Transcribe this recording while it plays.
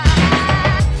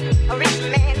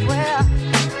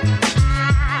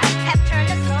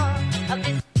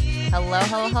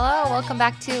welcome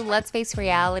back to Let's Face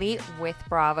Reality with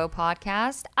Bravo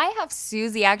podcast. I have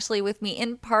Susie actually with me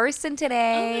in person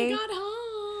today. Oh my God,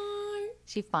 hi.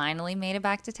 She finally made it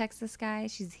back to Texas,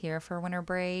 guys. She's here for winter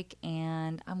break,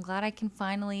 and I'm glad I can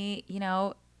finally,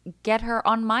 get her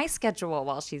on my schedule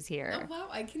while she's here. Oh, wow,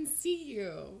 I can see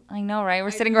you. I know, right?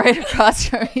 We're sitting right across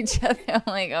from each other. I'm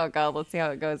like, oh God, let's see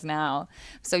how it goes now.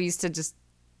 I'm so used to just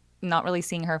not really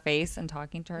seeing her face and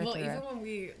talking to her. Well, even when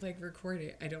we record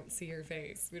it, I don't see your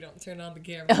face. We don't turn on the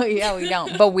camera. Oh yeah, we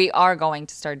don't. But we are going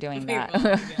to start doing that.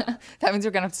 Yeah. That means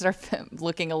we're gonna have to start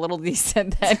looking a little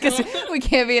decent then, because we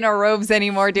can't be in our robes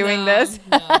anymore doing this.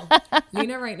 No.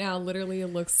 Lena right now literally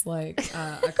looks like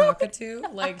a cockatoo.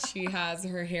 Like she has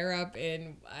her hair up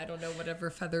in, I don't know,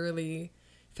 whatever feathery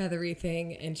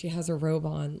thing, and she has a robe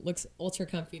on. Looks ultra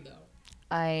comfy though.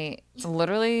 I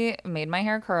literally made my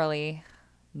hair curly.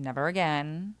 Never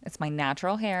again. It's my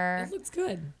natural hair. It looks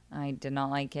good. I did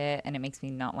not like it, and it makes me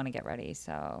not want to get ready.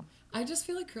 So I just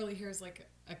feel like curly hair is like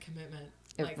a commitment.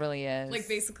 it really is. Like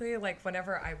basically, like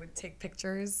whenever I would take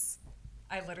pictures,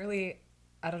 I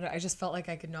don't know. I just felt like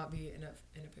I could not be in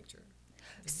a picture.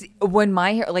 See, when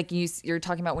my hair, like you're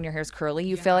talking about when your hair's curly,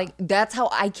 you feel like that's how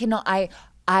I cannot.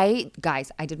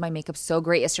 Guys, I did my makeup so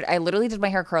great yesterday. I literally did my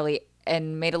hair curly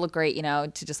and made it look great,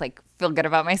 to just like feel good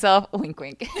about myself. Wink,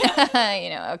 wink.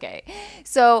 Okay.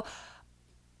 So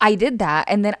I did that,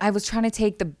 and then I was trying to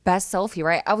take the best selfie,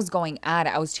 right? I was going at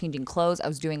it. I was changing clothes. I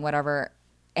was doing whatever,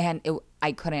 and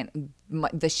I couldn't.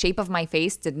 The shape of my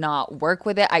face did not work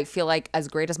with it. I feel like as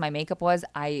great as my makeup was,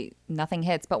 nothing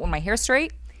hits. But when my hair's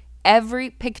straight, every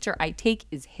picture I take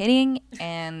is hitting,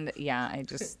 and yeah,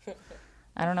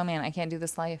 I don't know, man. I can't do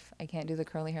this life. I can't do the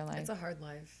curly hair life. It's a hard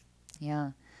life.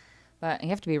 Yeah. But you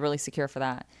have to be really secure for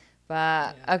that.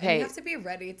 But, Yeah. okay. And you have to be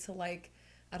ready to,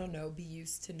 be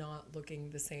used to not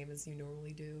looking the same as you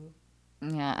normally do.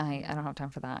 Yeah, I don't have time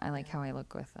for that. I like how I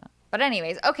look with that. But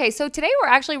anyways, okay, so today we're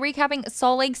actually recapping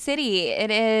Salt Lake City.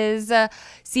 It is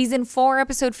season 4,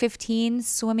 episode 15,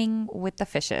 Swimming with the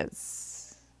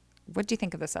Fishes. What do you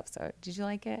think of this episode? Did you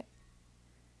like it?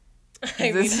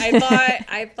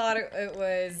 I thought it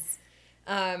was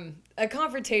a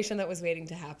confrontation that was waiting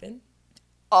to happen.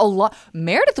 A lot.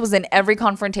 Meredith was in every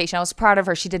confrontation. I was proud of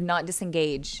her. She did not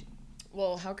disengage.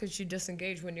 Well, how could she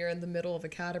disengage when you're in the middle of a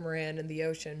catamaran in the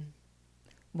ocean?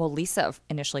 Well, Lisa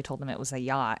initially told them it was a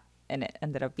yacht, and it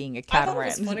ended up being a I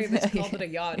catamaran. thought it was funny that she called it a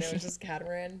yacht and it was just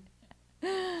catamaran.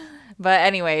 But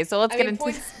anyway, so let's get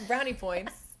into brownie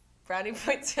points. Brownie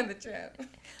points for the trip.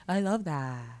 I love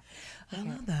that. I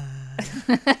love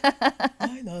that.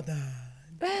 I love that.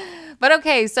 But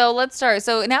okay, so let's start.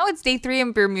 So now it's day 3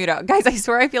 in Bermuda. Guys, I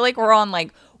swear I feel like we're on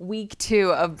week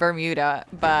 2 of Bermuda.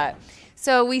 But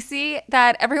so we see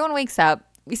that everyone wakes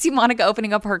up. We see Monica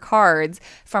opening up her cards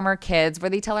from her kids where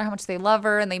they tell her how much they love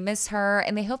her and they miss her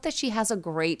and they hope that she has a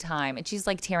great time. And she's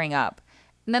tearing up.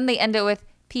 And then they end it with,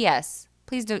 P.S.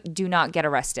 Please do not get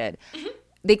arrested.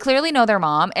 They clearly know their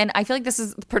mom, and I feel like this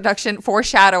is production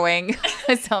foreshadowing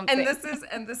something.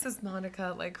 And this is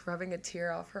Monica rubbing a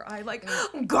tear off her eye,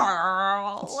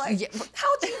 girl,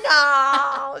 how'd you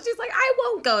know? She's like, I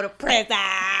won't go to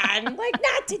prison,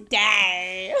 not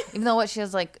today. Even though she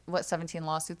has 17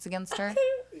 lawsuits against her,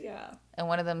 yeah, and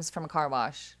one of them's from a car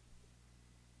wash.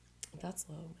 That's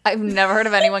low. I've never heard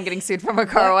of anyone getting sued from a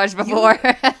car wash before.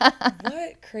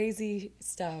 What crazy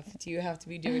stuff do you have to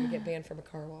be doing to get banned from a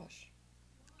car wash?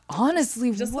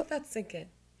 Honestly, just let that sink in.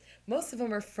 Most of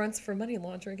them are fronts for money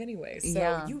laundering anyway,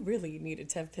 so you really needed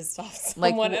to have pissed off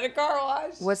someone at a car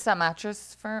wash. What's that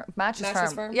mattress firm?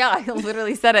 Mattress firm. Yeah, I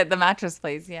literally said it. The mattress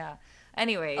place. Yeah.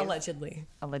 Anyways. Allegedly.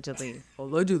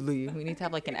 We need to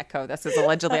have an echo that says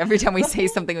allegedly every time we say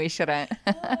something we shouldn't.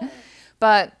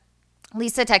 But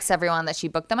Lisa texts everyone that she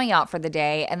booked them a yacht for the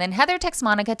day, and then Heather texts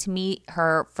Monica to meet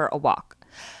her for a walk.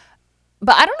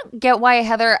 But I don't get why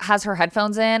Heather has her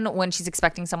headphones in when she's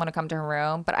expecting someone to come to her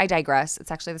room. But I digress.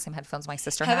 It's actually the same headphones my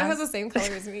sister has. Heather has the same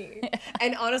color as me.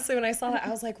 And honestly, when I saw that,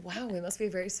 I was like, wow, it must be a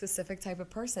very specific type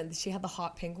of person. She had the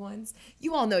hot pink ones.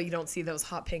 You all know you don't see those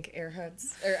hot pink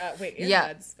Airheads.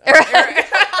 Airheads.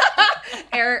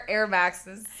 Air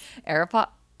Maxes. AirPod.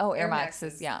 Oh, Air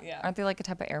Maxes. Maxes. Yeah. Aren't they a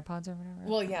type of AirPods or whatever?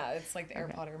 Well, yeah. It's the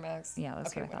AirPod Air Max. Yeah,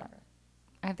 that's what I thought.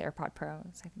 I have the AirPod Pro,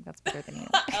 so I think that's better than you.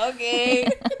 Okay.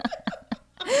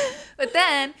 But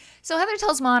then, so Heather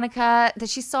tells Monica that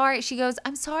she's sorry. She goes,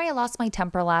 I'm sorry I lost my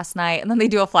temper last night. And then they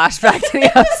do a flashback to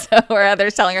the episode where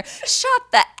Heather's telling her, shut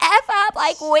the F up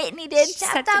like Whitney did.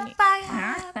 Shut the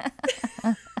fuck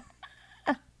up.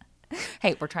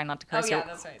 Hey, we're trying not to curse. Oh, yeah,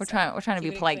 that's right. We're trying to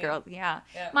be polite girls. Yeah.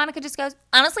 Yeah. Monica just goes,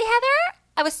 honestly, Heather,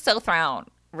 I was so thrown.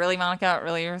 Really, Monica?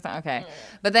 Really? Okay.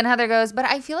 But then Heather goes, but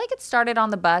I feel like it started on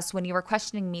the bus when you were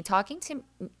questioning me,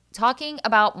 talking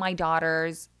about my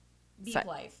daughter's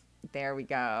life. There we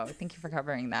go. Thank you for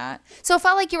covering that. So it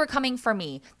felt like you were coming for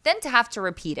me, then to have to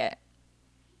repeat it.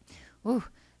 Ooh.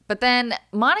 But then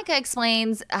Monica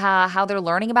explains how they're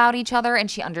learning about each other,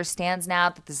 and she understands now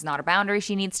that this is not a boundary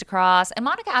she needs to cross. And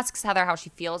Monica asks Heather how she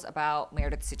feels about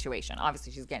Meredith's situation.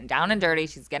 Obviously, she's getting down and dirty.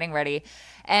 She's getting ready.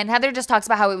 And Heather just talks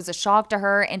about how it was a shock to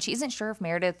her, and she isn't sure if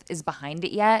Meredith is behind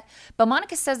it yet. But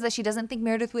Monica says that she doesn't think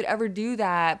Meredith would ever do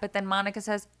that. But then Monica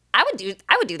says, I would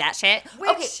do that shit.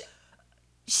 Okay.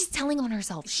 She's telling on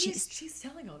herself. She's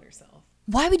telling on herself.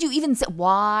 Why would you even say,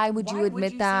 why would you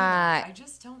admit that? I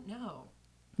just don't know.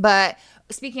 But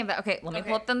speaking of that, okay, let me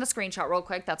pull up then the screenshot real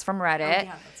quick. That's from Reddit. Oh,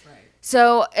 yeah, that's right.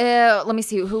 So let me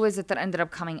see. Who is it that ended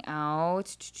up coming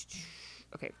out?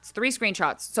 Okay, it's 3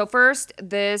 screenshots. So first,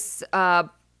 this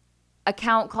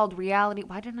account called Reality.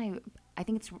 I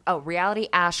think it's Reality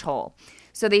Ashhole.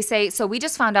 So they say, so we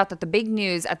just found out that the big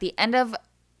news at the end of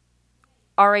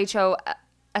RHO.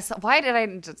 Why did I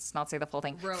just not say the full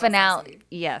thing? Finale.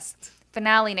 Yes.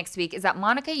 Finale next week is that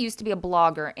Monica used to be a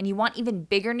blogger, and you want even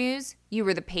bigger news? You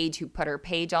were the page who put her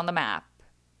page on the map.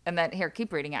 And then, here,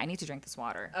 keep reading it. I need to drink this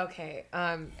water. Okay.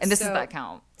 And this is the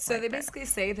account. So they basically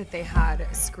say that they had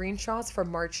screenshots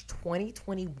from March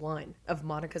 2021 of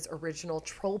Monica's original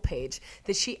troll page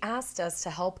that she asked us to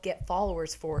help get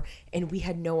followers for, and we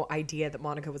had no idea that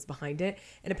Monica was behind it.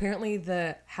 And apparently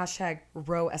the hashtag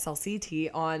RHOSLC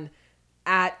on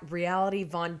at Reality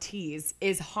Von Tees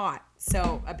is hot.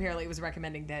 So apparently it was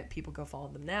recommending that people go follow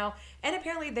them now. And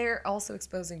apparently they're also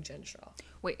exposing Jen Shaw.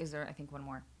 Wait, is there, I think, one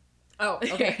more. Oh,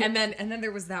 okay. and then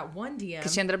there was that one DM.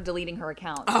 Because she ended up deleting her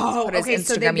account. Oh, okay.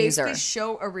 So they basically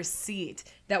show a receipt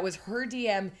that was her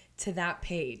DM to that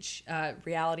page,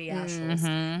 Reality Ashles.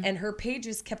 And her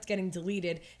pages kept getting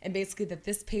deleted. And basically that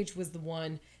this page was the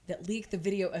one that leaked the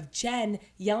video of Jen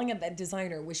yelling at that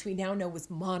designer, which we now know was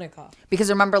Monica. Because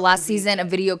remember last season, a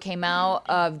video came out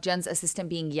of Jen's assistant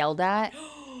being yelled at.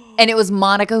 And it was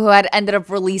Monica who had ended up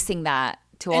releasing that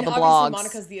to all the blogs.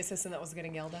 Monica's the assistant that was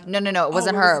getting yelled at? No, it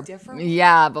wasn't her. Was different?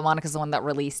 Yeah, but Monica's the one that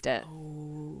released it.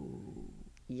 Oh.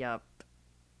 Yep.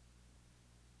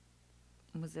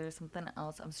 Was there something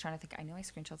else? I was trying to think. I knew I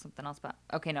screenshot something else, but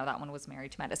okay, no, that one was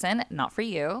Married to Medicine. Not for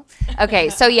you. Okay,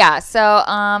 so yeah. So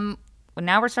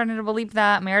now we're starting to believe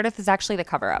that Meredith is actually the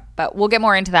cover-up. But we'll get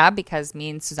more into that because me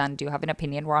and Suzanne do have an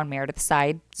opinion. We're on Meredith's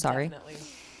side. Sorry. Definitely.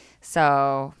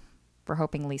 So we're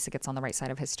hoping Lisa gets on the right side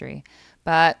of history.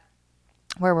 But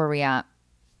where were we at?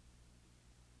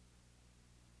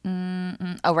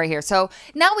 Oh, right here. So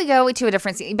now we go to a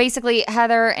different scene. Basically,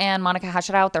 Heather and Monica hash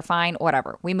it out. They're fine.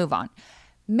 Whatever. We move on.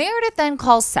 Meredith then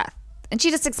calls Seth. And she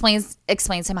just explains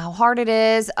to him how hard it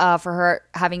is for her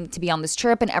having to be on this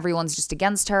trip and everyone's just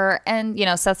against her. And, you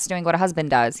know, Seth's doing what a husband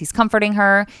does. He's comforting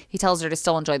her. He tells her to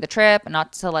still enjoy the trip and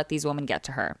not to let these women get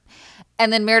to her.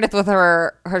 And then Meredith with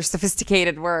her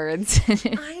sophisticated words.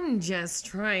 I'm just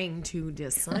trying to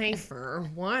decipher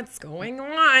what's going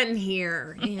on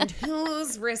here and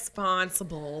who's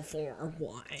responsible for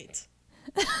what.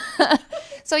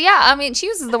 So yeah, I mean, she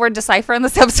uses the word decipher in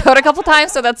this episode a couple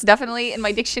times, so that's definitely in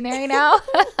my dictionary now.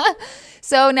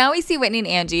 So now we see Whitney and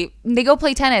Angie. They go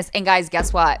play tennis, and guys,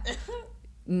 guess what?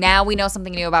 Now we know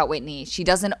something new about Whitney. She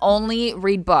doesn't only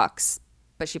read books,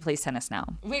 but she plays tennis now.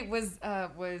 Wait, was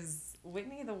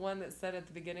Whitney the one that said at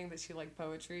the beginning that she liked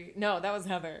poetry? No, that was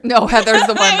Heather. No, Heather's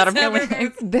the one that I'm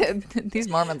feeling. These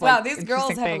Mormons. Wow, these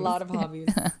girls have a lot of hobbies.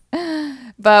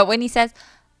 But Whitney says,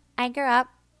 "I grew up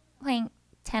playing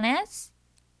tennis.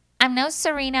 I'm no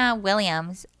Serena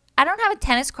Williams. I don't have a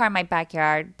tennis court in my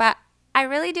backyard, but I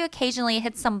really do occasionally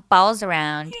hit some balls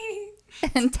around.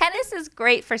 And tennis is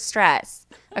great for stress."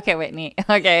 Okay, Whitney.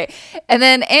 Okay. And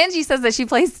then Angie says that she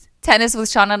plays tennis with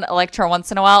Shauna and Electra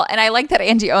once in a while. And I like that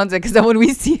Angie owns it because then when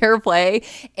we see her play,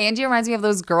 Angie reminds me of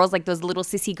those girls, like those little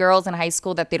sissy girls in high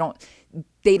school that they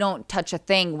don't touch a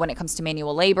thing when it comes to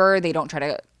manual labor. They don't try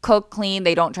to cook, clean.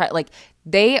 They don't try, like,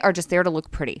 they are just there to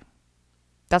look pretty.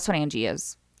 That's what Angie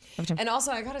is. And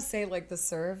also, I gotta say, like, the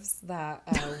serves that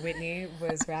Whitney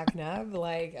was racking up,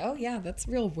 like, oh yeah, that's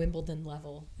real Wimbledon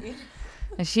level.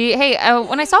 And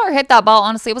when I saw her hit that ball,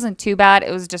 honestly, it wasn't too bad.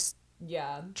 It was just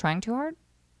trying too hard.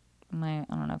 I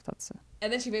don't know if that's.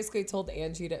 And then she basically told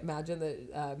Angie to imagine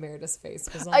that Meredith's face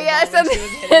was on. Oh yes,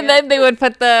 and then they would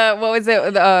put what was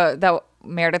it that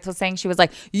Meredith was saying? She was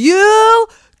like, "You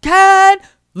can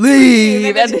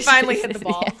leave," and then she finally hit the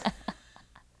ball.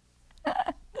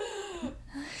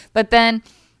 But then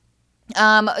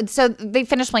So they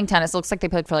finished playing tennis. It looks like they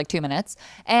played for like 2 minutes.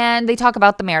 And they talk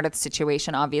about the Meredith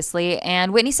situation, obviously.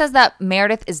 And Whitney says that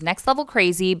Meredith is next level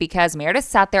crazy because Meredith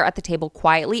sat there at the table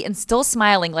quietly and still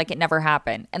smiling like it never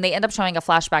happened. And they end up showing a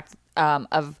flashback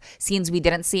of scenes we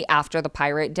didn't see after the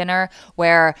pirate dinner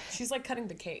where she's like cutting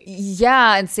the cake.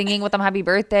 Yeah, and singing with them happy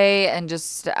birthday and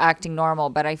just acting normal.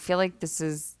 But I feel like this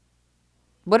is,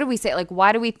 what did we say? Like,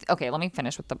 why do we, okay, let me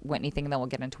finish with the Whitney thing and then we'll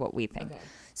get into what we think. Okay.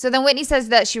 So then Whitney says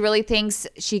that she really thinks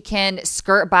she can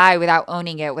skirt by without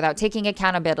owning it, without taking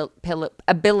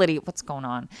accountability. What's going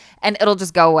on? And it'll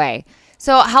just go away.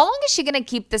 So how long is she going to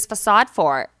keep this facade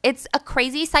for? It's a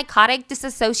crazy psychotic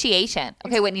disassociation.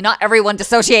 Okay, Whitney, not everyone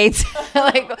dissociates.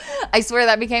 Like, I swear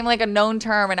that became like a known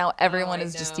term and now everyone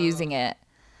is just using it.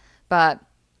 But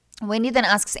Whitney then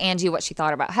asks Angie what she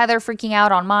thought about Heather freaking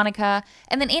out on Monica.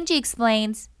 And then Angie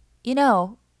explains, you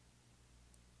know,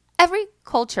 every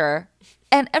culture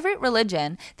and every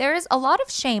religion, there is a lot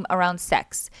of shame around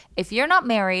sex. If you're not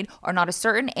married or not a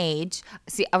certain age,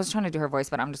 see, I was trying to do her voice,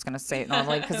 but I'm just going to say it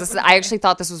normally because I actually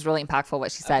thought this was really impactful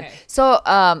what she said. Okay. So,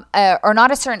 or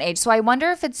not a certain age. So I wonder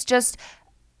if it's just,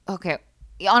 okay,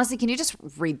 honestly, can you just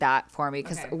read that for me?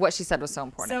 Because what she said was so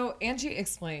important. So Angie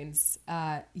explains,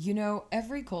 you know,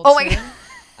 every culture,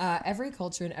 every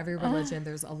culture and every religion,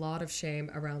 there's a lot of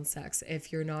shame around sex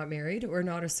if you're not married or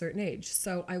not a certain age.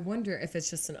 So I wonder if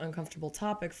it's just an uncomfortable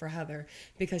topic for Heather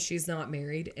because she's not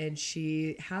married and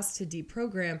she has to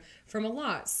deprogram from a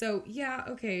lot. So yeah,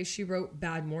 okay, she wrote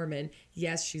Bad Mormon.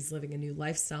 Yes, she's living a new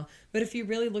lifestyle. But if you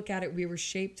really look at it, we were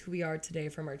shaped who we are today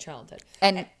from our childhood.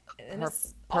 And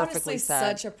it's honestly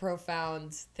such a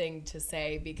profound thing to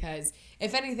say because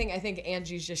if anything, I think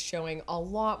Angie's just showing a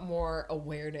lot more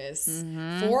awareness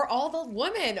for all the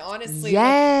women, honestly.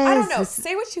 Yes. Like, I don't know.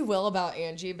 Say what you will about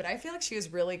Angie, but I feel like she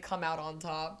has really come out on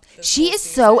top. She is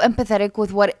so empathetic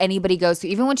with what anybody goes through.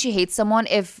 Even when she hates someone,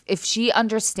 if she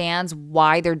understands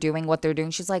why they're doing what they're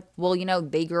doing, she's like, well, you know,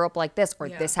 they grew up like this or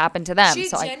this happened to them. She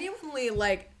genuinely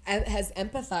has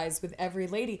empathized with every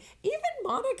lady, even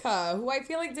Monica, who I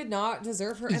feel like did not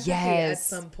deserve her empathy at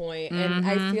some point. And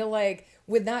I feel like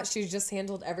with that, she's just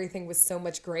handled everything with so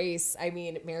much grace. I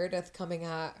mean, Meredith coming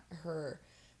at her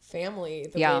family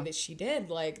the way that she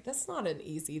did, like, that's not an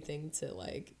easy thing to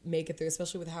like make it through,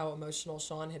 especially with how emotional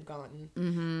Sean had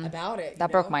gotten about it.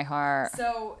 That broke my heart.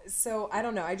 So I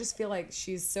don't know. I just feel like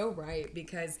she's so right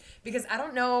because I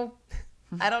don't know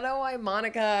why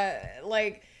Monica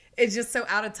is just so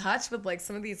out of touch with like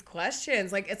some of these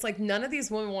questions. Like, it's like none of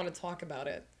these women want to talk about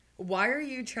it. Why are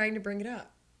you trying to bring it up?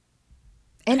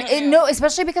 And no,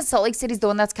 especially because Salt Lake City is the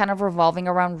one that's kind of revolving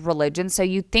around religion. So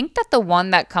you think that the one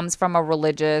that comes from a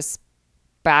religious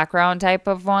background type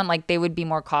of one, like they would be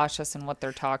more cautious in what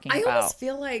they're talking about. I almost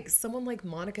feel like someone like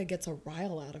Monica gets a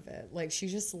rile out of it. Like she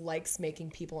just likes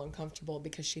making people uncomfortable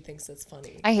because she thinks it's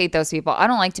funny. I hate those people. I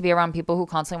don't like to be around people who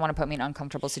constantly want to put me in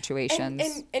uncomfortable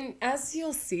situations. And as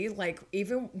you'll see, like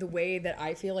even the way that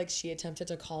I feel like she attempted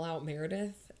to call out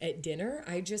Meredith at dinner,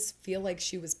 I just feel like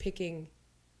she was picking...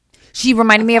 She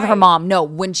reminded me of her mom. No,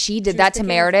 when she did that to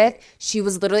Meredith, she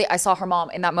was literally, I saw her mom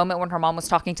in that moment when her mom was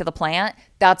talking to the plant.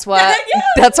 That's what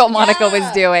that's what Monica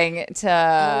was doing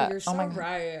to you're so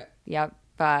right. Yep,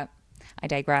 but I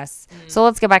digress. So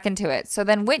let's get back into it. So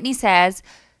then Whitney says,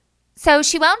 so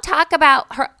she won't talk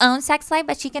about her own sex life,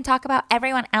 but she can talk about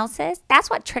everyone else's. That's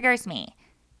what triggers me.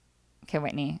 Okay,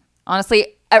 Whitney.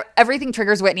 Honestly, everything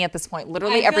triggers Whitney at this point.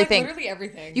 Literally everything. Like literally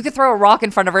everything. You could throw a rock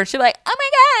in front of her and she'd be like, oh my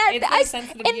God. It's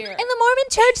sensitive in the Mormon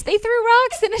church, they threw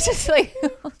rocks. And it's just like,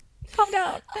 calm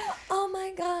down. Oh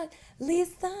my God.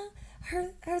 Lisa,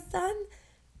 her son,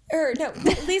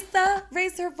 Lisa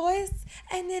raised her voice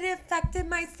and it affected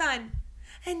my son.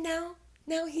 And now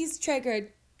he's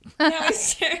triggered. Now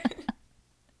he's triggered.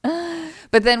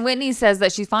 But then Whitney says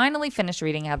that she finally finished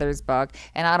reading Heather's book.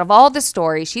 And out of all the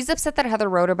stories, she's upset that Heather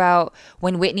wrote about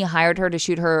when Whitney hired her to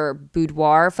shoot her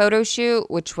boudoir photo shoot,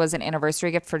 which was an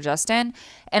anniversary gift for Justin.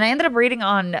 And I ended up reading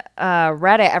on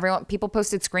Reddit, people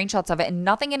posted screenshots of it and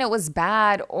nothing in it was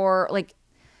bad or like,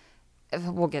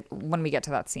 we'll get when we get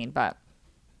to that scene, but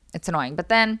it's annoying. But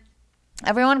then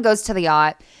everyone goes to the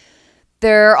yacht.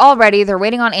 They're all ready. They're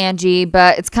waiting on Angie,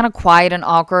 but it's kind of quiet and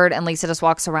awkward. And Lisa just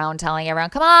walks around telling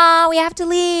everyone, come on, we have to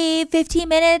leave. 15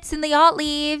 minutes and the yacht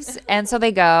leaves. And so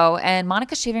they go. And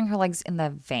Monica's shaving her legs in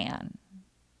the van,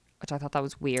 which I thought that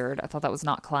was weird. I thought that was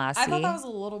not classy. I thought that was a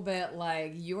little bit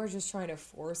like you are just trying to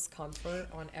force comfort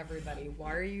on everybody.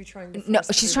 Why are you trying to force No,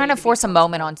 she's trying to force a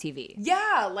moment on TV.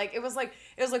 Yeah, like it was like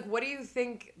what do you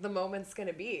think the moment's going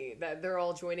to be? That they're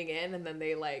all joining in and then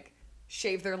they like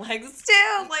shave their legs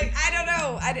too. Like, I don't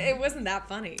know. It wasn't that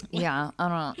funny. Yeah,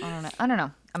 I don't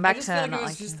know. I'm back I just to feel like not it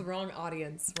was like just the wrong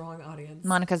audience. Wrong audience.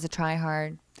 Monica's a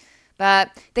tryhard.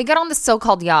 But they got on the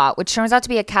so-called yacht, which turns out to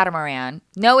be a catamaran.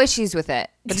 No issues with it.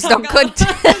 But just don't cook.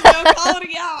 Don't call it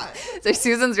a yacht. So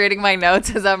Susan's reading my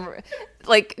notes as I'm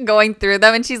like going through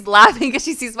them, and she's laughing because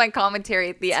she sees my commentary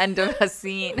at the end of a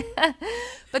scene.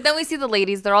 But then we see the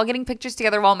ladies. They're all getting pictures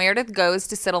together while Meredith goes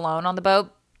to sit alone on the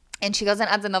boat. And she goes and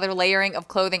adds another layering of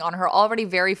clothing on her already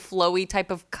very flowy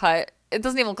type of cut. It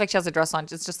doesn't even look like she has a dress on.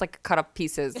 It's just like cut up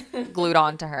pieces glued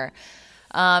onto her.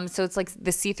 So it's like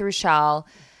the see-through shawl.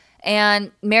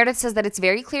 And Meredith says that it's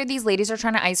very clear these ladies are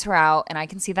trying to ice her out, and I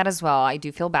can see that as well. I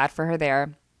do feel bad for her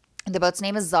there. The boat's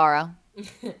name is Zara.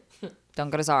 Don't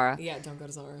go to Zara. Yeah, don't go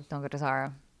to Zara. Don't go to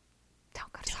Zara.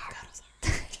 Don't go to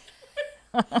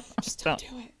Zara. Just don't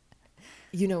do it.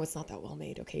 You know it's not that well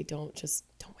made, okay? Don't waste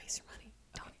your money.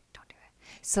 Don't do it.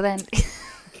 So then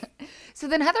so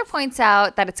then Heather points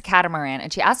out that it's a catamaran,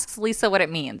 and she asks Lisa what it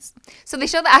means. So they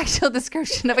show the actual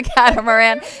description of a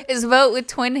catamaran is a boat with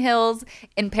twin hills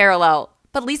in parallel.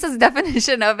 But Lisa's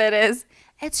definition of it is,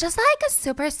 it's just like a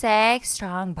super sick,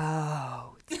 strong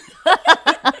boat.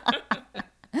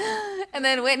 And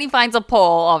then Whitney finds a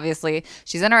pole, obviously.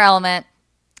 She's in her element.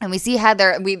 And we see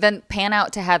Heather. We then pan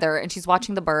out to Heather, and she's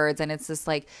watching the birds. And it's this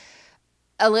like,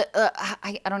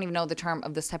 I don't even know the term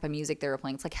of this type of music they were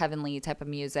playing. It's like heavenly type of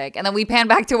music. And then we pan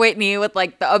back to Whitney with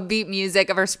like the upbeat music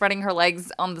of her spreading her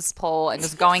legs on this pole and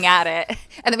just going at it.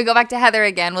 And then we go back to Heather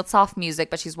again with soft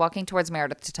music, but she's walking towards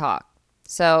Meredith to talk.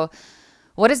 So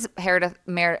what does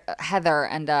Heather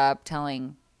end up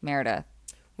telling Meredith?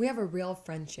 We have a real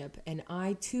friendship, and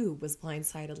I too was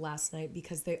blindsided last night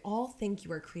because they all think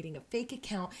you are creating a fake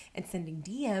account and sending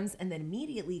DMs and then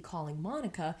immediately calling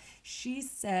Monica. She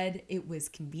said it was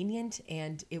convenient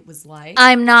and it was like...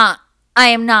 I am not.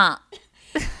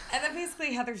 And then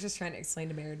basically Heather's just trying to explain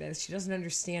to Meredith she doesn't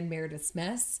understand Meredith's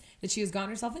mess that she has gotten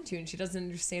herself into, and she doesn't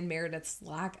understand Meredith's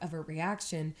lack of a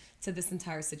reaction to this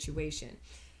entire situation.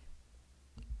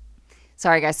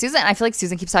 Sorry, guys. Susan, I feel like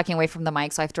Susan keeps talking away from the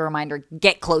mic, so I have to remind her,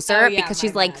 get closer, because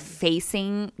she's like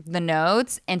facing the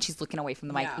notes and she's looking away from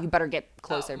the mic. You better get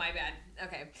closer. Oh, my bad.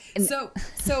 Okay.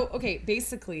 So okay,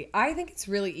 basically, I think it's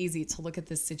really easy to look at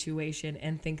this situation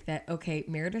and think that, okay,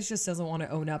 Meredith just doesn't want to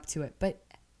own up to it. But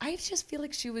I just feel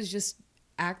like she was just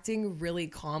acting really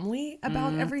calmly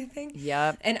about everything.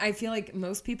 Yep. And I feel like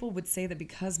most people would say that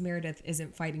because Meredith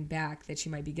isn't fighting back that she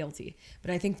might be guilty.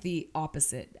 But I think the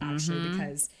opposite, actually,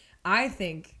 because... I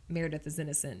think Meredith is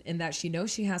innocent in that she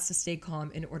knows she has to stay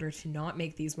calm in order to not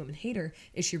make these women hate her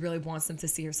if she really wants them to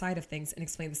see her side of things and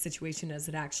explain the situation as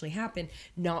it actually happened,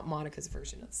 not Monica's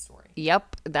version of the story.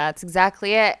 Yep, that's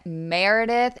exactly it.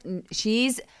 Meredith,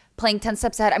 she's playing 10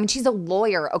 steps ahead. I mean, she's a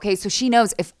lawyer, okay? So she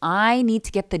knows if I need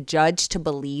to get the judge to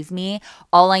believe me,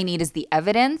 all I need is the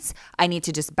evidence. I need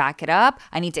to just back it up.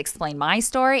 I need to explain my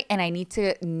story, and I need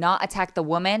to not attack the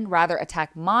woman, rather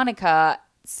attack Monica,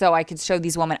 so I could show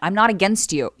these women I'm not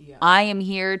against you. Yeah. I am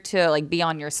here to like be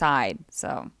on your side.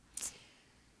 So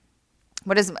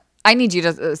I need you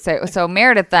to say, so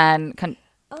Meredith then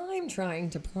I'm trying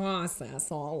to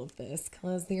process all of this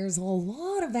because there's a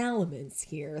lot of elements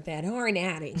here that aren't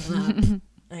adding up.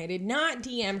 I did not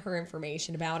DM her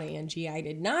information about Angie. I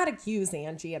did not accuse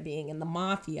Angie of being in the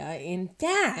mafia. In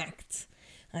fact,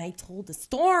 I told a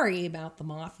story about the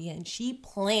mafia and she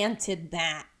planted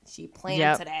that. She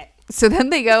planted it. So then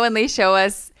they go and they show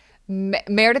us,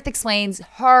 Meredith explains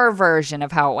her version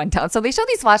of how it went down. So they show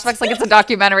these flashbacks like it's a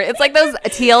documentary. It's like those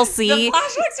TLC. The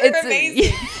flashbacks are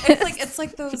amazing. It's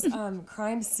like those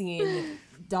crime scene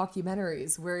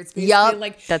documentaries where it's basically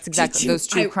like that's exactly those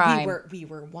true crime. We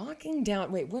were walking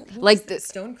down. Wait, what like was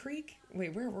Stone Creek?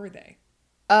 Wait, where were they?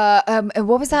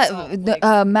 What was that?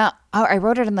 I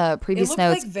wrote it in the previous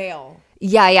notes. It looked like Vale.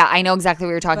 Yeah, I know exactly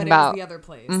what you're talking about. It was the other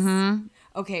place. Mm-hmm.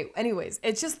 Okay, anyways,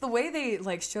 it's just the way they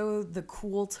like show the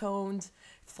cool toned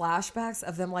flashbacks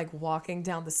of them like walking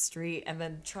down the street and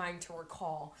then trying to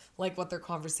recall like what their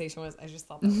conversation was. I just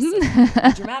thought that was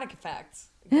such a dramatic effect.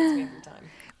 It gets me every time.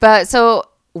 But so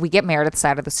we get Meredith's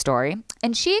side of the story,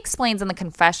 and she explains in the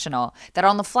confessional that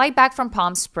on the flight back from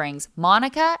Palm Springs,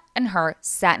 Monica and her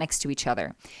sat next to each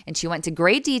other, and she went to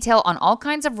great detail on all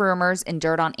kinds of rumors and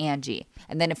dirt on Angie.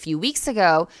 And then a few weeks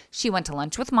ago, she went to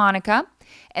lunch with Monica.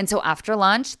 And so after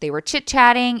lunch, they were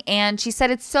chit-chatting, and she said,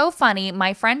 it's so funny.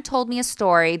 My friend told me a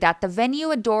story that the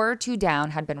venue a door or two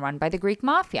down had been run by the Greek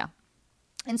mafia.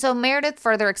 And so Meredith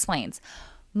further explains,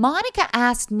 Monica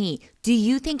asked me, do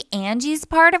you think Angie's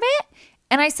part of it?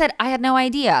 And I said, I had no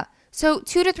idea. So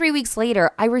 2 to 3 weeks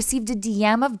later, I received a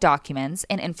DM of documents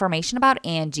and information about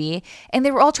Angie, and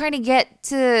they were all tying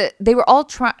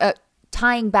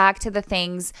back to the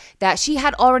things that she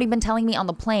had already been telling me on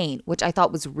the plane, which I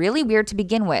thought was really weird to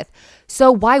begin with.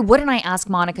 So why wouldn't I ask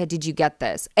Monica, did you get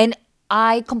this? And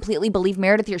I completely believe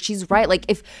Meredith here. She's right. Like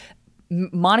if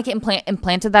Monica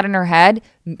implanted that in her head,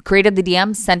 created the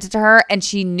DM, sent it to her, and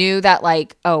she knew that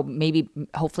like, oh, maybe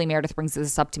hopefully Meredith brings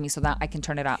this up to me so that I can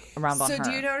turn it around on her. So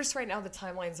do you notice right now the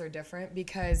timelines are different?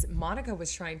 Because Monica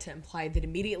was trying to imply that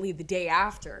immediately the day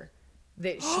after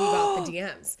that she got the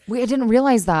DMs. Wait, I didn't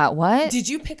realize that. What? Did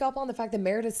you pick up on the fact that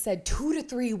Meredith said 2 to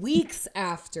 3 weeks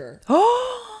after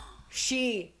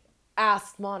she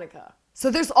asked Monica? So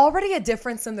there's already a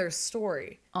difference in their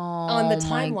story on the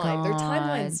timeline. Their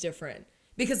timeline's different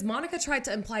because Monica tried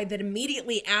to imply that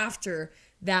immediately after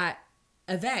that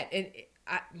event, and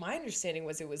my understanding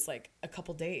was it was like a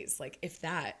couple days, like if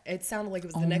that. It sounded like it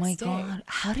was the next day. Oh my God!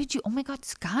 How did you? Oh my God,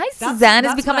 guys! Suzanne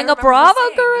is becoming a Bravo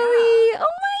girlie. Yeah.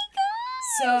 Oh my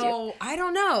God! So I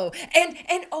don't know.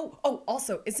 And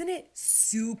also, isn't it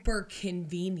super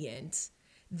convenient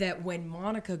that when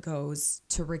Monica goes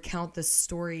to recount the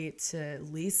story to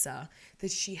Lisa,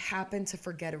 that she happened to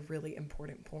forget a really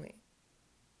important point?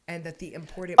 And that the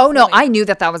important point... no, I knew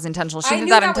that was intentional. She did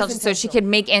that intentionally so she could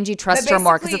make Angie trust her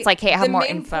more because it's like, hey, I have more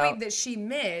info. The main point that she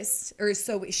missed, or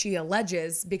so she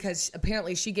alleges, because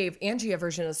apparently she gave Angie a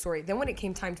version of the story. Then when it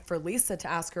came time for Lisa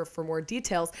to ask her for more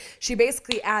details, she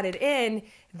basically added in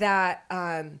that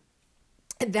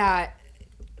that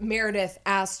Meredith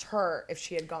asked her if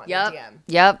she had gotten a DM.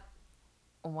 Yep.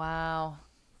 Wow.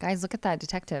 Guys, look at that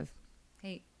detective.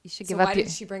 Hey, you should give up. Why did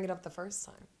she bring it up the first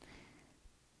time?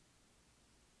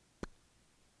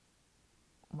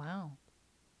 Wow.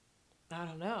 I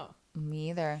don't know. Me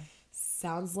either.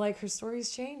 Sounds like her story's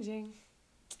changing.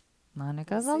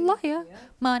 Monica's a liar. Yeah.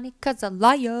 Monica's a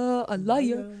liar. A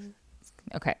liar.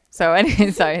 Okay. So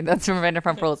anyway, sorry. That's from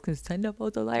Vanderpump Rules because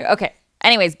Thunderbolt's a liar. Okay.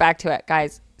 Anyways, back to it,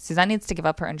 guys. Suzanne needs to give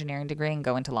up her engineering degree and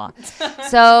go into law.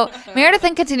 So Meredith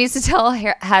then continues to tell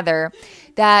Heather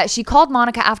that she called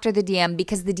Monica after the DM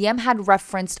because the DM had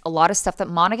referenced a lot of stuff that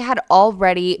Monica had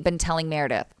already been telling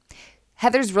Meredith.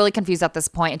 Heather's really confused at this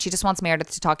point, and she just wants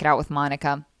Meredith to talk it out with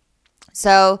Monica.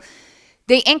 So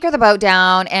they anchor the boat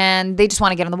down, and they just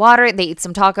want to get in the water. They eat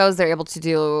some tacos. They're able to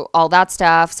do all that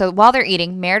stuff. So while they're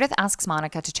eating, Meredith asks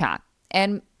Monica to chat.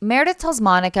 And Meredith tells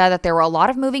Monica that there were a lot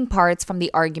of moving parts from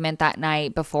the argument that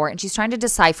night before, and she's trying to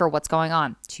decipher what's going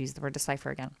on. She used the word decipher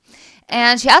again.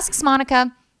 And she asks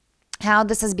Monica how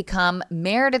this has become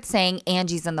Meredith saying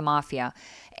Angie's in the mafia.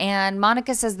 And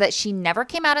Monica says that she never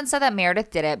came out and said that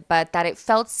Meredith did it, but that it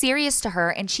felt serious to her,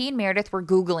 and she and Meredith were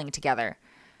Googling together.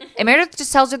 And Meredith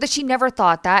just tells her that she never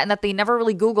thought that and that they never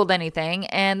really Googled anything.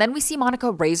 And then we see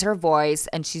Monica raise her voice,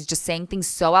 and she's just saying things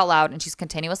so out loud, and she's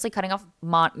continuously cutting off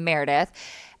Meredith.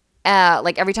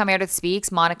 Like every time Meredith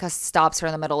speaks, Monica stops her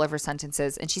in the middle of her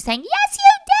sentences, and she's saying, "Yes,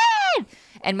 you did!"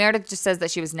 And Meredith just says that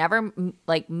she was never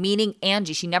like meeting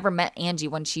Angie. She never met Angie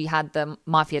when she had the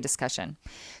mafia discussion.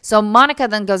 So Monica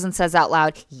then goes and says out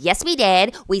loud, "Yes, we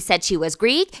did. We said she was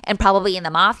Greek and probably in the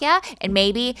mafia and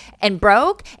maybe and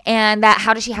broke, and that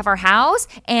how does she have her house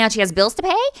and she has bills to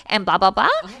pay and blah, blah, blah."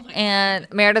 And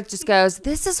Meredith just goes,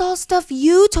 "This is all stuff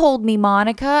you told me,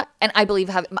 Monica." And I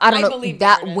believe, I don't know,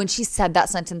 that Meredith, when she said that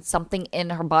sentence, something in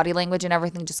her body language and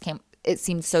everything just came. It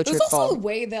seemed so truthful. There's also the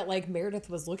way that like Meredith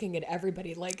was looking at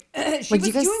everybody. Like she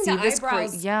was doing the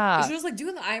eyebrows. Yeah. She was like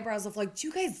doing the eyebrows of like, do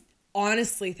you guys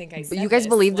honestly think I said you guys this?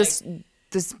 Believe like,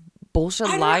 this bullshit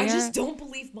liar? I just don't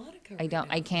believe Monica. I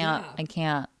don't. I can't. Yeah. I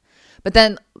can't. But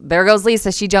then there goes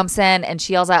Lisa. She jumps in and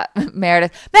she yells at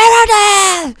Meredith,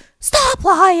 "Meredith, stop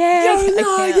lying! You're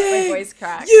lying! My voice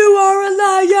cracked. You are a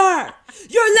liar!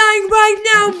 You're lying right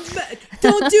now!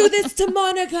 Don't do this to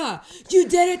Monica! You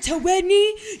did it to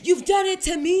Whitney! You've done it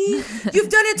to me! You've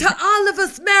done it to all of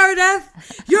us,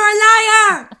 Meredith! You're a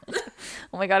liar!"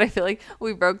 Oh my God, I feel like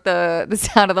we broke the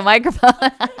sound of the microphone.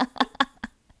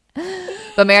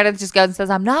 But Meredith just goes and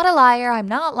says, "I'm not a liar. I'm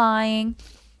not lying."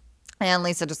 And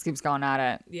Lisa just keeps going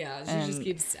at it. Yeah, she just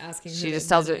keeps asking her. She just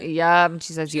tells her, yeah,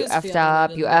 she says, "You effed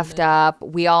up. You effed up.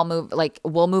 We all move, like,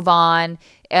 we'll move on.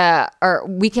 Or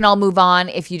we can all move on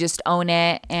if you just own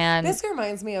it." And this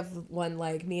reminds me of when,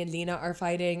 like, me and Lena are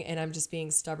fighting and I'm just being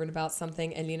stubborn about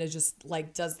something. And Lena just,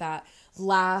 like, does that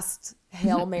last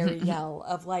Hail Mary yell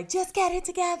of, like, "Just get it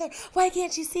together. Why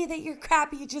can't you see that you're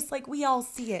crappy? Just like we all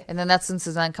see it." And then that's when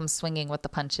Suzanne comes swinging with the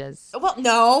punches. Well,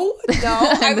 no.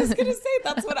 I was going to say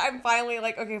that's what I'm finally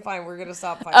like, okay, fine. We're going to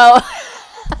stop fighting. Oh.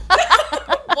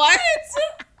 What?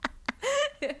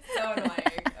 So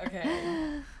annoying.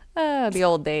 Okay. The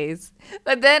old days.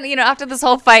 But then, after this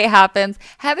whole fight happens,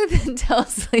 Heather then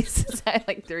tells Lisa, I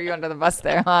like threw you under the bus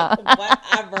there, huh?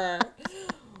 Whatever.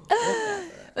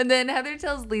 And then Heather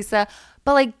tells Lisa,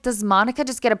 but like, does Monica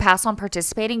just get a pass on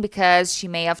participating because she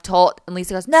may have told, and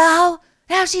Lisa goes, no,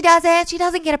 she doesn't. She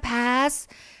doesn't get a pass.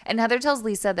 And Heather tells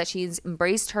Lisa that she's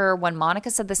embraced her when Monica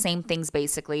said the same things,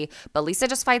 basically. But Lisa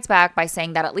just fights back by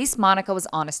saying that at least Monica was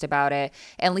honest about it.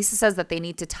 And Lisa says that they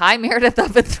need to tie Meredith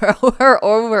up and throw her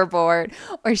overboard,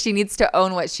 or she needs to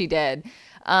own what she did.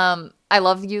 I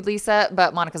love you, Lisa,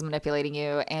 but Monica's manipulating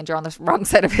you, and you're on the wrong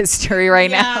side of history right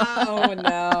now. Oh,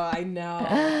 no, I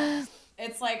know.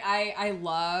 It's like I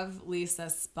love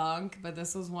Lisa's spunk, but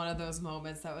this was one of those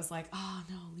moments that was like, oh,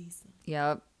 no, Lisa.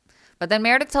 Yep. But then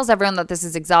Meredith tells everyone that this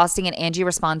is exhausting, and Angie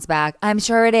responds back, I'm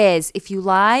sure it is. If you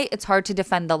lie, it's hard to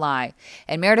defend the lie.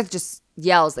 And Meredith just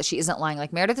yells that she isn't lying.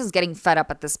 Like, Meredith is getting fed up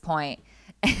at this point.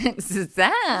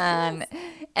 Suzanne.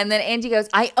 And then Angie goes,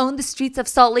 I own the streets of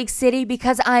Salt Lake City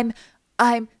because I'm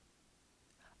a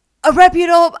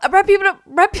reputable, why can't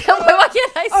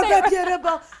I say a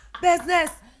reputable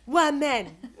business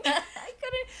woman.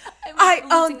 I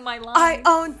own my line. I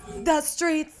own the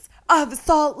streets of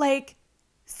Salt Lake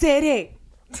City.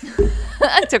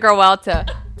 It took her a while to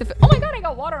oh my God, I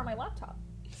got water on my laptop.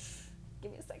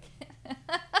 Give me a second.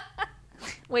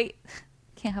 Wait,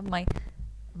 can't have my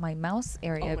mouse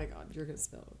area. Oh my God, you're gonna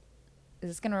spill. Is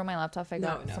this gonna ruin my laptop if I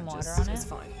got some water on it? It's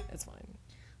fine. It's fine.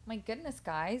 My goodness,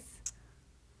 guys.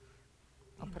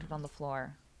 I'll put it on the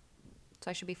floor.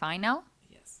 So I should be fine now?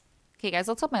 Yes. Okay, guys,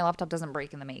 let's hope my laptop doesn't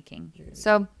break in the making.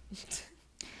 So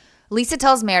Lisa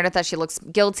tells Meredith that she looks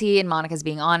guilty and Monica's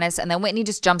being honest. And then Whitney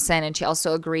just jumps in and she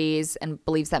also agrees and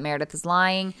believes that Meredith is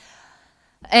lying.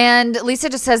 And Lisa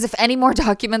just says if any more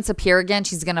documents appear again,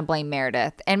 she's going to blame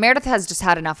Meredith. And Meredith has just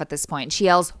had enough at this point. She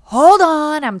yells, hold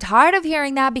on, I'm tired of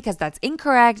hearing that because that's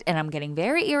incorrect. And I'm getting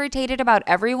very irritated about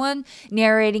everyone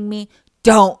narrating me.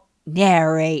 Don't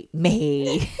narrate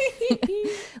me.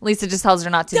 Lisa just tells her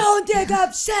not to. Don't dig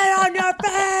up shit on your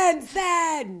fans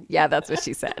then. Yeah, that's what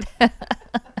she said.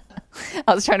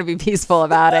 I was trying to be peaceful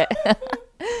about it.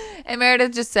 And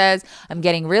Meredith just says, I'm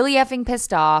getting really effing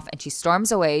pissed off. And she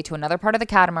storms away to another part of the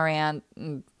catamaran.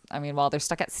 I mean, while they're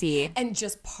stuck at sea. And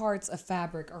just parts of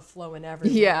fabric are flowing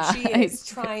everywhere. Yeah. She is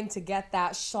trying to get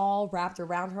that shawl wrapped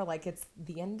around her like it's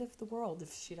the end of the world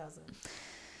if she doesn't.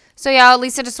 So, yeah,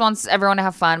 Lisa just wants everyone to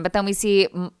have fun. But then we see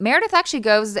Meredith actually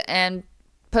goes and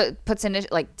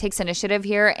takes initiative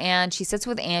here, and she sits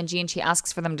with Angie and she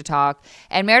asks for them to talk.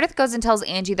 And Meredith goes and tells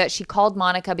Angie that she called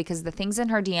Monica because the things in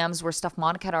her DMs were stuff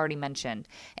Monica had already mentioned.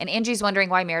 And Angie's wondering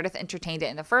why Meredith entertained it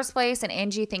in the first place. And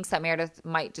Angie thinks that Meredith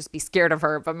might just be scared of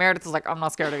her, but Meredith is like, I'm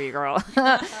not scared of you, girl.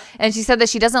 And she said that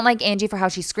she doesn't like Angie for how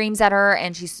she screams at her,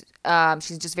 and she's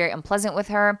just very unpleasant with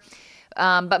her.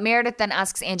 But Meredith then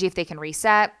asks Angie if they can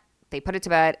reset. They put it to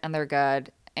bed and they're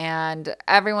good. And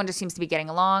everyone just seems to be getting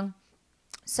along.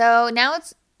 So now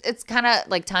it's kind of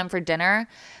like time for dinner,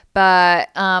 but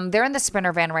they're in the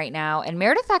Sprinter van right now, and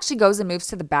Meredith actually goes and moves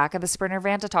to the back of the Sprinter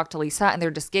van to talk to Lisa, and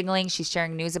they're just giggling. She's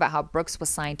sharing news about how Brooks was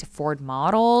signed to Ford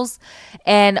Models,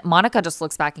 and Monica just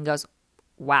looks back and goes,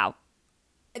 wow.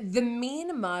 The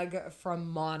mean mug from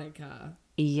Monica.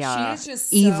 Yeah. She is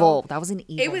just evil. That was an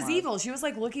evil It was mug. evil. She was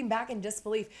like looking back in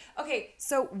disbelief. Okay,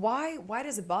 so why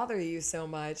does it bother you so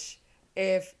much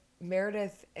if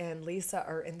Meredith and Lisa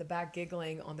are in the back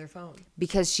giggling on their phone?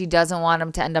 Because she doesn't want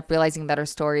them to end up realizing that her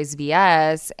story is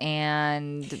BS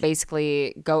and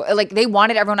basically go like they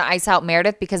wanted everyone to ice out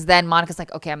Meredith because then Monica's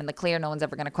like, okay, I'm in the clear. No one's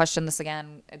ever going to question this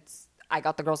again. I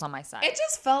got the girls on my side. It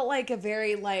just felt like a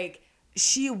very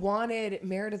she wanted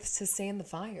Meredith to stay in the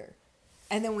fire.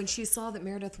 And then when she saw that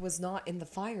Meredith was not in the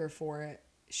fire for it,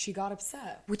 she got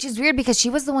upset. Which is weird because she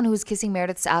was the one who was kissing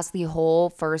Meredith's ass the whole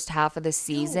first half of the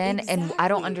season. No, and I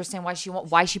don't understand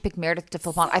why she picked Meredith to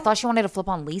flip on. I thought she wanted to flip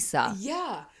on Lisa.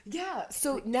 Yeah.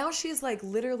 So now she's like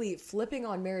literally flipping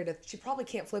on Meredith. She probably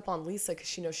can't flip on Lisa because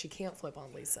she knows she can't flip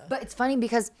on Lisa. But it's funny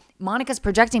because Monica's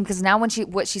projecting because now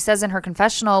what she says in her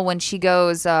confessional when she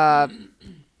goes...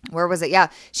 where was it? Yeah.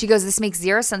 She goes, this makes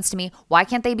zero sense to me. Why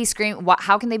can't they be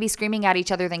how can they be screaming at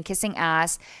each other than kissing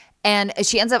ass? And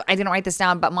she ends up, I didn't write this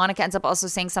down, but Monica ends up also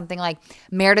saying something like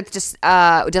Meredith just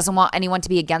doesn't want anyone to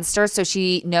be against her. So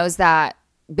she knows that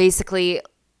basically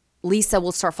Lisa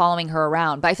will start following her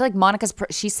around. But I feel like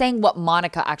she's saying what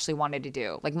Monica actually wanted to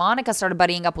do. Like Monica started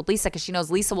buddying up with Lisa because she knows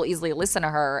Lisa will easily listen to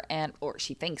her or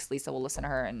she thinks Lisa will listen to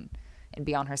her and and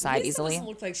be on her side Lisa easily. doesn't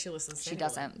look like she listens to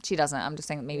anyone. She doesn't. I'm just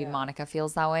saying that maybe Monica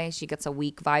feels that way. She gets a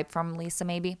weak vibe from Lisa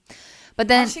maybe. But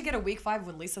then How did she get a weak vibe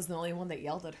when Lisa's the only one that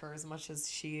yelled at her as much as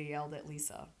she yelled at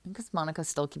Lisa? because Monica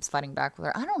still keeps fighting back with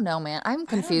her. I don't know, man. I'm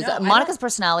confused. know. Monica's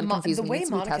personality The confused me. way Needs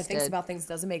to be Monica thinks tested. about things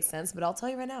doesn't make sense, but I'll tell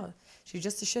you right now, she's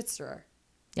just a shit stirrer.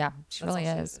 Yeah, she really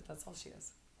is. That's all she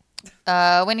is.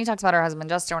 Whitney talks about her husband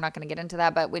Jester. We're not going to get into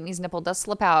that, but Whitney's nipple does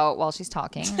slip out while she's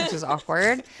talking, which is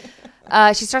awkward.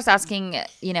 She starts asking,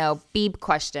 beep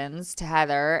questions to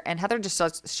Heather, and Heather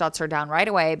just shuts her down right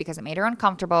away because it made her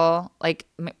uncomfortable. Like,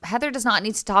 Heather does not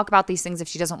need to talk about these things if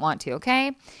she doesn't want to,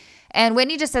 okay? And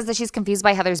Whitney just says that she's confused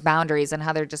by Heather's boundaries, and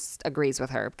Heather just agrees with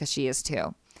her because she is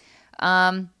too.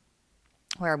 Where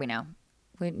are we now?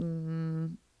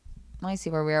 I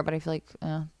see where we are, but I feel like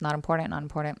not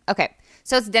important. Okay,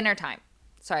 so it's dinner time.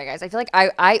 Sorry, guys. I feel like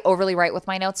I overly write with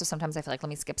my notes, so sometimes I feel like let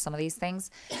me skip some of these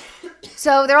things.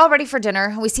 So they're all ready for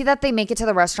dinner. We see that they make it to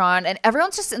the restaurant, and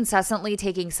everyone's just incessantly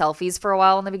taking selfies for a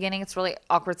while in the beginning. It's really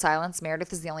awkward silence.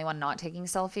 Meredith is the only one not taking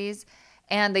selfies.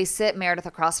 And they sit Meredith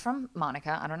across from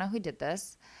Monica. I don't know who did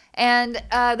this. And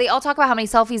they all talk about how many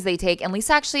selfies they take. And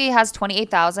Lisa actually has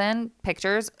 28,000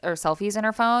 pictures or selfies in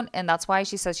her phone. And that's why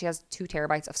she says she has 2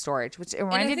 terabytes of storage. Which it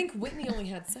reminded. And I think Whitney only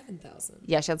had 7,000.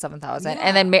 Yeah, she had 7,000. Yeah.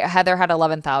 And then Heather had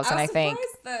 11,000, I think.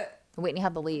 That Whitney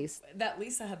had the least. That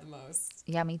Lisa had the most.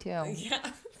 Yeah, me too. Yeah.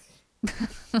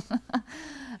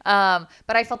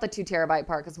 But I felt the 2 terabyte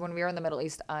part because when we were in the Middle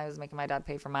East, I was making my dad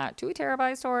pay for my 2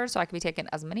 terabyte storage so I could be taking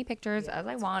as many pictures as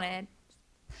I wanted.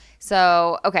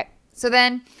 So, okay. So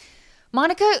then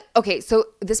Monica, okay, so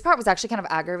this part was actually kind of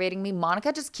aggravating me.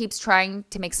 Monica just keeps trying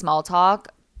to make small talk,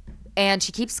 and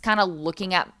she keeps kind of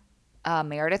looking at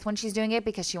Meredith when she's doing it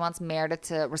because she wants Meredith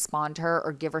to respond to her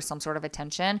or give her some sort of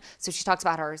attention. So she talks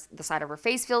about the side of her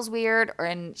face feels weird,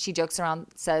 and she jokes around,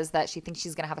 says that she thinks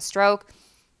she's going to have a stroke.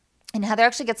 And Heather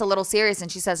actually gets a little serious, and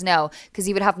she says no, because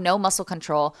you would have no muscle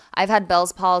control. I've had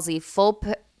Bell's palsy, full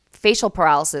facial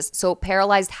paralysis, so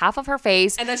paralyzed half of her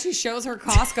face. And then she shows her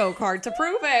Costco card to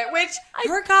prove it, which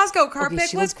her Costco card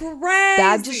pick was crazy.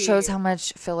 That just shows how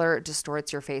much filler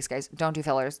distorts your face, guys. Don't do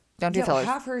fillers. Don't do fillers.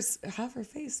 Half her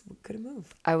face couldn't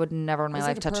move. I would never in my life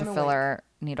like a touch a perma filler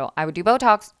needle. I would do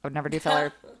Botox. I would never do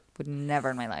filler. Would never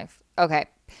in my life. Okay.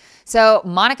 So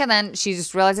Monica then, she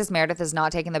just realizes Meredith is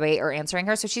not taking the bait or answering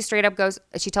her. So she straight up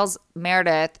she tells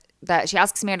Meredith that she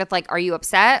asks Meredith, like, are you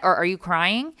upset or are you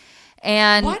crying?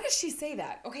 And why does she say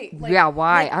that? Okay. Yeah,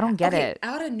 why? I don't get it.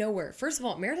 Out of nowhere. First of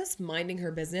all, Meredith's minding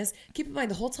her business. Keep in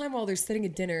mind, the whole time while they're sitting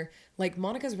at dinner, like,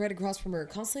 Monica's right across from her,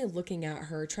 constantly looking at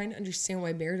her, trying to understand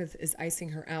why Meredith is icing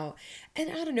her out. And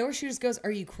out of nowhere, she just goes,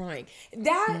 are you crying?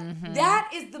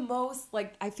 That is the most,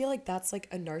 like, I feel like that's like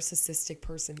a narcissistic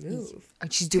person move.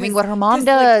 She's doing what her mom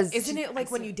does. Like, isn't it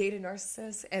like when you date a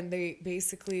narcissist and they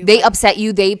basically... They upset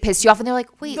you, they piss you off, and they're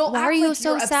like, wait, why are you like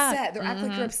so sad? Upset. They'll act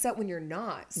like you're upset when you're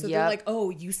not. So they're like, oh,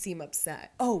 you seem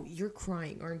upset. Oh, you're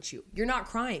crying, aren't you? You're not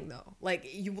crying, though. Like,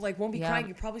 you like won't be crying.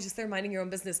 You're probably just there minding your own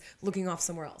business, looking off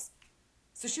somewhere else.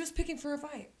 So she was picking for a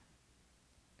fight.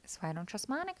 That's why I don't trust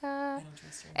Monica. I don't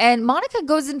trust her. And Monica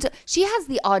goes into, she has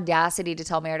the audacity to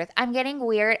tell Meredith, I'm getting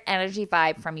weird energy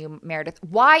vibe from you, Meredith.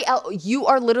 Why? You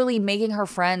are literally making her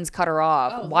friends cut her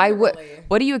off. Oh, why? literally.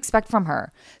 What do you expect from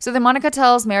her? So then Monica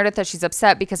tells Meredith that she's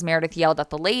upset because Meredith yelled at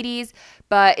the ladies,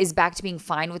 but is back to being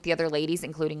fine with the other ladies,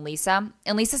 including Lisa.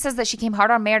 And Lisa says that she came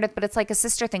hard on Meredith, but it's like a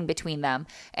sister thing between them.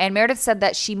 And Meredith said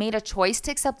that she made a choice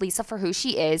to accept Lisa for who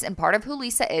she is. And part of who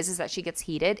Lisa is that she gets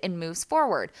heated and moves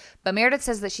forward. But Meredith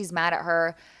says that she's mad at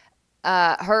her.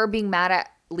 Her being mad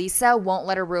at Lisa won't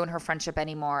let her ruin her friendship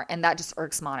anymore. And that just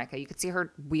irks Monica. You could see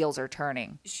her wheels are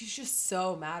turning. She's just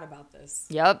so mad about this.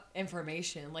 Yep.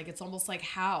 Information. Like, it's almost like,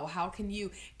 how can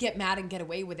you get mad and get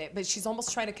away with it? But she's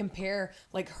almost trying to compare,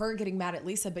 like, her getting mad at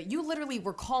Lisa. But you literally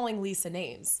were calling Lisa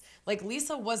names. Like,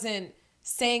 Lisa wasn't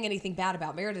saying anything bad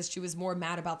about Meredith. She was more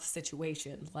mad about the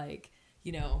situation. Like,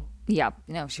 Yeah,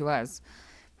 no, she was.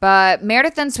 But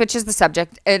Meredith then switches the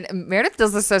subject, and Meredith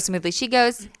does this so smoothly. She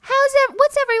goes,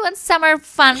 what's everyone's summer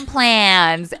fun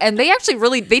plans? And they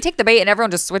actually they take the bait, and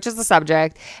everyone just switches the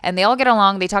subject, and they all get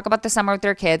along. They talk about the summer with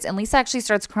their kids, and Lisa actually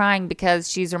starts crying because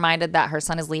she's reminded that her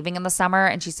son is leaving in the summer,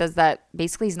 and she says that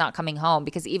basically he's not coming home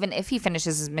because even if he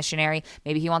finishes his missionary,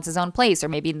 maybe he wants his own place, or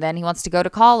maybe then he wants to go to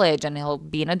college, and he'll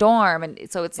be in a dorm, and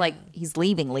so it's like he's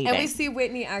leaving. And we see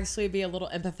Whitney actually be a little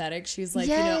empathetic. She's like,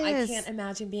 I can't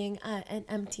imagine being an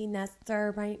empty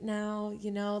nester right now,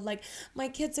 like, my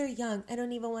kids are young, I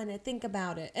don't even want to think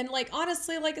about it. And, like,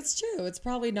 honestly, like, it's true, it's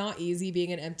probably not easy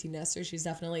being an empty nester. She's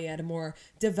definitely at a more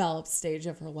developed stage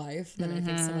of her life than I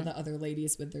think some of the other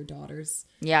ladies with their daughters.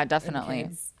 Yeah, definitely.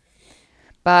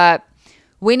 But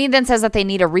Whitney then says that they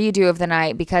need a redo of the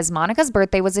night because Monica's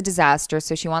birthday was a disaster,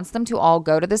 so she wants them to all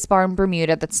go to this bar in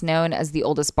Bermuda that's known as the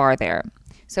oldest bar there.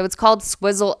 So it's called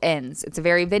Swizzle Inns. It's a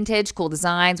very vintage, cool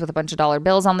designs with a bunch of dollar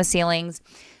bills on the ceilings.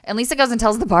 And Lisa goes and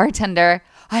tells the bartender,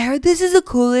 I heard this is the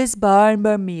coolest bar in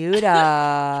Bermuda.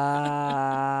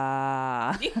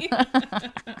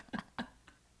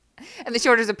 And then she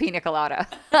orders a pina colada.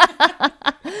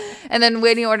 And then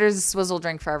Whitney orders a swizzle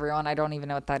drink for everyone. I don't even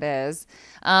know what that is.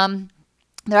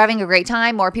 They're having a great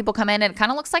time. More people come in, and it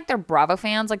kind of looks like they're Bravo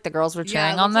fans. Like the girls were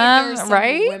cheering on them, some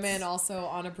right? Women also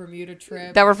on a Bermuda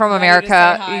trip that were from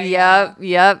America.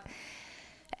 Yep.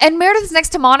 And Meredith's next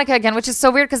to Monica again, which is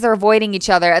so weird because they're avoiding each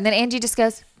other. And then Angie just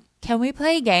goes, "Can we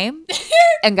play a game?"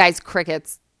 And guys,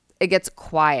 crickets. It gets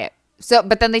quiet. So,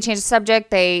 but then they change the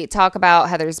subject. They talk about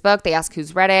Heather's book. They ask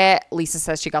who's read it. Lisa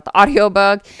says she got the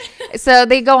audiobook. So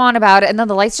they go on about it, and then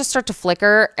the lights just start to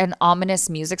flicker, and ominous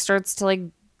music starts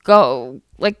to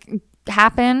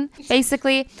happen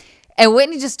basically. And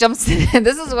Whitney just jumps in.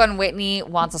 This is when Whitney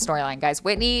wants a storyline, guys.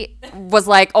 Whitney was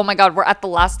like, oh my God, we're at the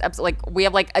last episode. Like, we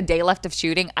have like a day left of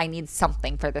shooting. I need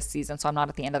something for this season. So I'm not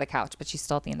at the end of the couch, but she's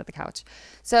still at the end of the couch.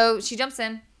 So she jumps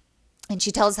in and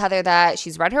she tells Heather that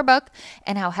she's read her book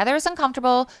and how Heather is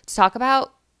uncomfortable to talk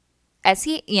about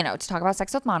to talk about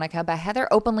sex with Monica. But Heather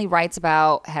openly writes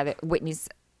about Whitney's,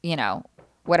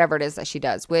 whatever it is that she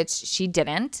does, which she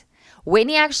didn't.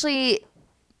 Whitney actually,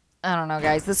 I don't know,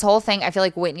 guys. This whole thing, I feel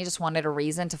like Whitney just wanted a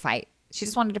reason to fight. She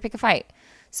just wanted to pick a fight.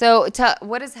 So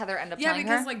what does Heather end up telling her?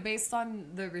 Yeah, because like based on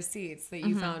the receipts that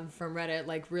you found from Reddit,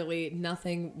 like really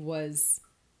nothing was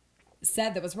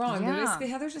said that was wrong. Yeah. But basically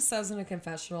Heather just says in a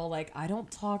confessional, like, I don't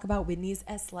talk about Whitney's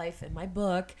life in my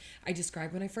book. I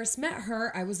described when I first met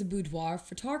her, I was a boudoir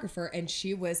photographer and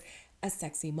she was a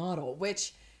sexy model,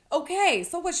 which... Okay,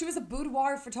 so what? She was a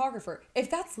boudoir photographer. If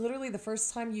that's literally the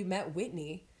first time you met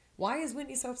Whitney, why is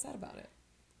Whitney so upset about it?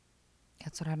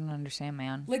 That's what I don't understand,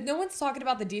 man. Like, no one's talking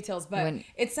about the details, but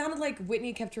it sounded like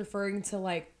Whitney kept referring to,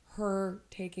 like, her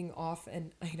taking off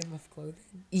an item of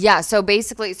clothing. Yeah, so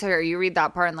basically, so here, you read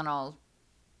that part and then I'll,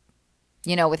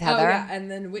 with Heather. Oh, yeah, and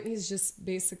then Whitney's just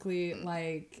basically,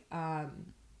 like,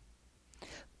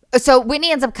 So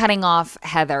Whitney ends up cutting off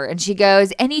Heather and she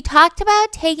goes, and you talked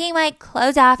about taking my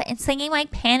clothes off and slinging my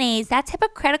panties. That's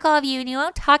hypocritical of you, and you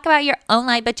won't talk about your own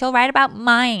life, but you'll write about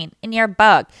mine in your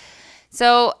book.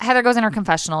 So Heather goes in her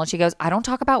confessional and she goes, I don't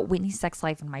talk about Whitney's sex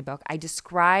life in my book. I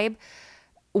describe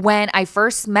when I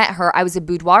first met her, I was a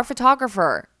boudoir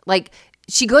photographer. Like,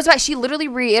 she goes back, she literally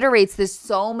reiterates this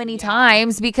so many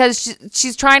times because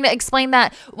she's trying to explain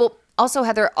that. Well, also,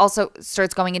 Heather also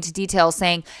starts going into detail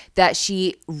saying that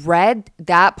she read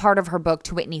that part of her book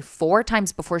to Whitney 4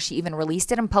 times before she even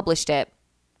released it and published it.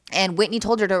 And Whitney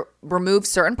told her to remove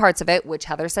certain parts of it, which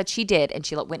Heather said she did. And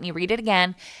she let Whitney read it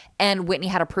again. And Whitney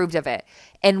had approved of it.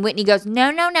 And Whitney goes,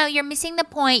 no, you're missing the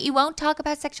point. You won't talk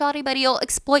about sexuality, but you'll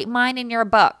exploit mine in your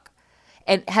book.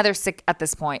 And Heather's sick at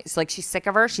this point. It's like she's sick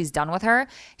of her. She's done with her.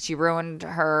 She ruined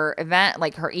her event,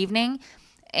 like her evening.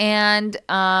 And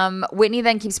Whitney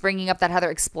then keeps bringing up that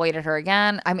Heather exploited her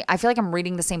again. I mean, I feel like I'm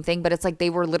reading the same thing, but it's like they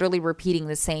were literally repeating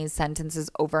the same sentences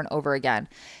over and over again.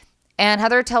 And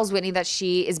Heather tells Whitney that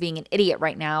she is being an idiot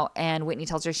right now, and Whitney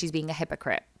tells her she's being a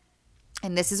hypocrite.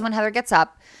 And this is when Heather gets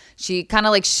up. She kind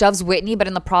of like shoves Whitney, but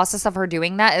in the process of her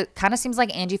doing that, it kind of seems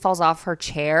like Angie falls off her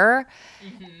chair.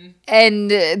 Mm-hmm. And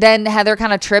then Heather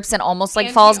kind of trips and almost like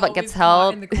falls, but gets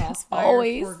held. In the crossfire.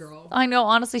 Always. Poor girl. I know,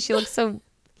 honestly, she looks so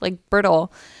like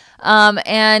brittle.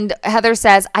 And Heather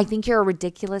says, I think you're a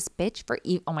ridiculous bitch for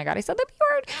oh my God, I said that B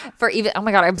word. For even, oh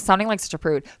my God, I'm sounding like such a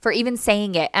prude. For even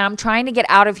saying it. And I'm trying to get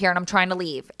out of here and I'm trying to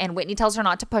leave. And Whitney tells her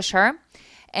not to push her.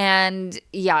 And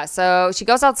yeah, so she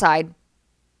goes outside.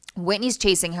 Whitney's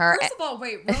chasing her. First of all,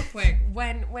 wait, real quick.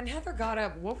 When Heather got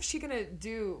up, what was she gonna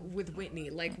do with Whitney?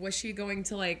 Like, was she going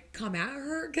to like come at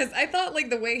her? Because I thought like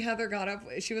the way Heather got up,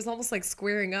 she was almost like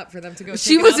squaring up for them to go.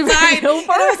 She was outside. Real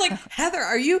far. And I was like, Heather,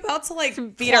 are you about to like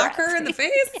clock her in the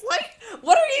face? Like,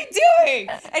 what are you doing?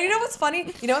 And you know what's funny?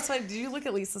 Did you look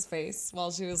at Lisa's face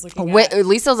while she was looking?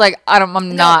 Lisa was like,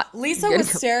 I'm not. Lisa was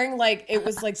staring like it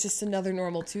was like just another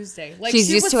normal Tuesday. Like she's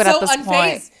used to it at this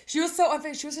point. She was so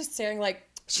unfazed. She was just staring like.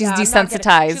 She's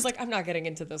desensitized. She's like, I'm not getting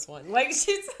into this one. Like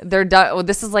they're done. Well,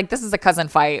 this is a cousin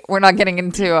fight. We're not getting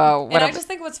into whatever. And I just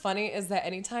think what's funny is that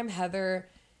anytime Heather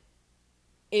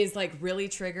is like really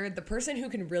triggered, the person who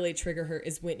can really trigger her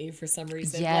is Whitney for some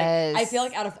reason. Yes. Like, I feel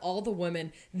like out of all the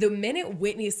women, the minute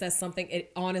Whitney says something, it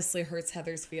honestly hurts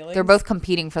Heather's feelings. They're both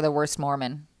competing for the worst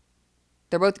Mormon.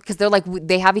 They're both, because they're like,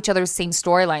 they have each other's same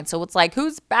storyline. So it's like,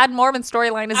 whose bad Mormon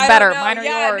storyline is better? Mine or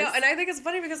yours? No. And I think it's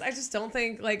funny because I just don't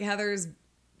think like Heather's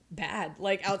bad.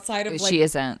 Like outside of like She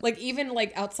isn't. like even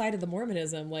like outside of the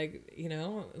Mormonism, like, you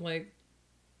know, like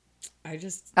I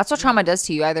just That's what trauma does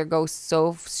to you. Either go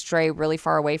so stray really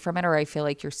far away from it, or I feel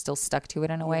like you're still stuck to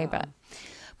it in a way.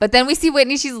 But then we see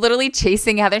Whitney. She's literally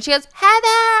chasing Heather, and she goes,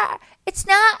 "Heather, it's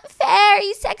not fair.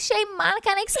 You sexually Monica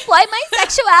and exploit my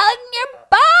sexuality in your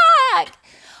book.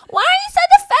 Why are you so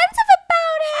defensive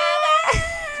about it?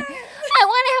 I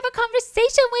want to have a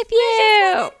conversation with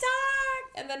you."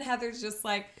 And then Heather's just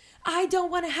like, I don't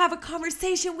want to have a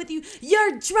conversation with you.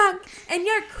 You're drunk and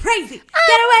you're crazy.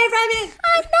 Get away from me.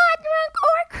 I'm not drunk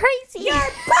or crazy.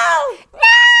 You're both. No.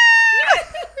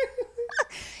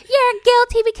 You're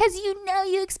guilty because you know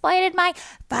you exploited my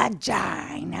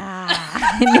vagina.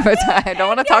 I don't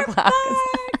want to talk loud.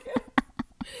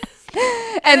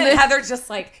 And then Heather's just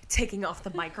like taking off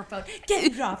the microphone. Get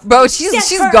it off. Bro, she's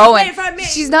going.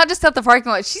 She's not just at the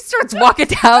parking lot. She starts walking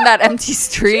down that empty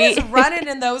street. She's running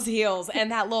in those heels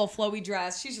and that little flowy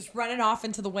dress. She's just running off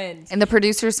into the wind. And the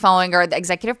producer's following her. The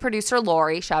executive producer,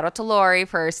 Lori. Shout out to Lori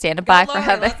for standing by for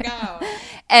Heather. Let's go.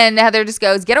 And Heather just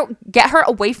goes, get her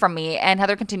away from me. And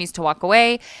Heather continues to walk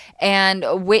away. And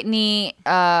Whitney,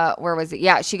 where was it?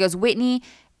 Yeah, she goes, Whitney,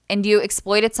 and you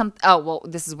exploited some. Oh, well,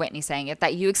 this is Whitney saying it,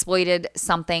 that you exploited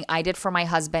something I did for my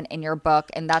husband in your book.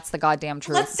 And that's the goddamn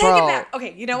truth. Let's take it back.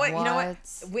 Okay, you know what? You know what?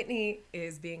 Whitney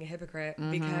is being a hypocrite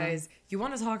because you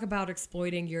want to talk about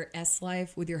exploiting your S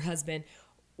life with your husband.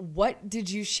 What did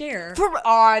you share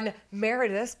on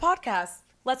Meredith's podcast?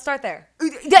 Let's start there.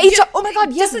 Oh my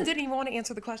God, yes. Justin didn't even want to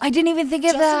answer the question. I didn't even think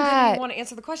of that. Justin didn't even want to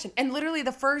answer the question. And literally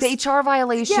the HR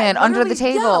violation under the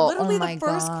table. Yeah, literally the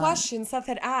first question Seth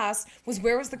had asked was,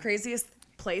 where was the craziest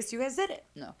place you guys did it?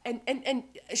 No. And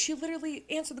she literally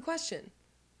answered the question.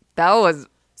 That was...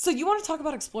 So you want to talk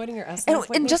about exploiting your S?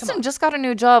 And Justin just got a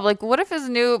new job. Like, what if his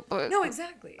new... No,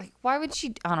 exactly. Like, why would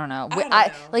she... I don't know. I don't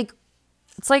know. Like,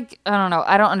 it's like, I don't know.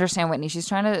 I don't understand Whitney. She's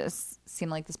trying to seem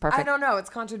like this perfect... I don't know. It's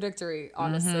contradictory,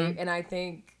 honestly. And I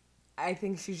think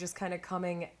she's just kind of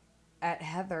coming at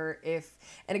Heather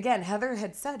and again, Heather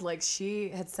had said, like, she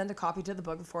had sent a copy to the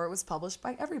book before it was published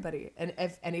by everybody. And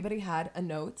if anybody had a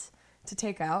note to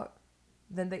take out,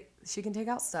 then she can take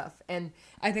out stuff. And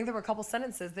I think there were a couple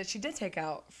sentences that she did take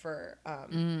out for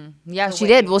yeah, for she Whitney.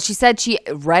 did. Well, she said she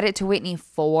read it to Whitney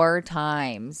 4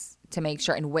 times to make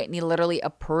sure, and Whitney literally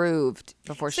approved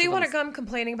before she... So you want to come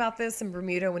complaining about this in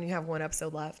Bermuda when you have one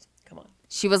episode left? Come on.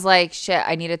 She was like, shit,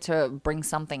 I needed to bring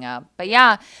something up. But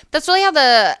yeah, that's really how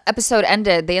the episode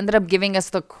ended. They ended up giving us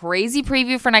the crazy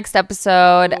preview for next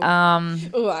episode.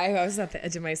 Oh, I was at the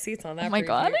edge of my seats on that. Oh my preview.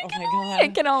 God. I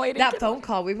cannot wait. That phone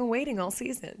call, we've been waiting all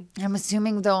season. I'm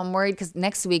assuming, though, I'm worried because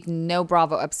next week, no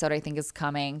Bravo episode, I think, is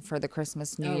coming for the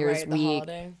Christmas, New Year's week.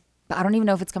 Holiday. But I don't even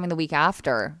know if it's coming the week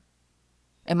after.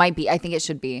 It might be. I think it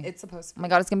should be. It's supposed to be. Oh my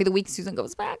God, it's going to be the week Susan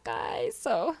goes back, guys.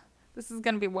 So this is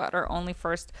going to be our only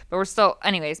first. But we're still,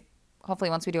 anyways,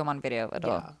 hopefully once we do them on video,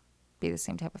 it'll be the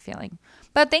same type of feeling.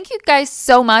 But thank you guys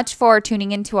so much for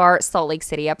tuning into our Salt Lake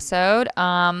City episode.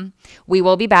 We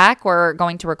will be back. We're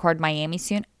going to record Miami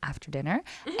soon after dinner.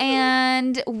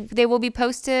 And they will be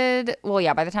posted. Well,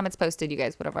 yeah, by the time it's posted, you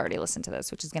guys would have already listened to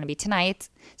this, which is going to be tonight.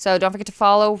 So don't forget to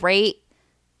follow, rate,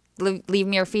 leave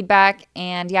me your feedback.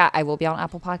 And yeah, I will be on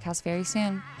Apple Podcasts very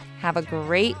soon. Have a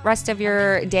great rest of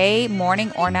your day,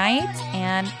 morning or night.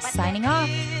 And signing off.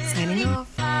 Signing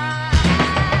off.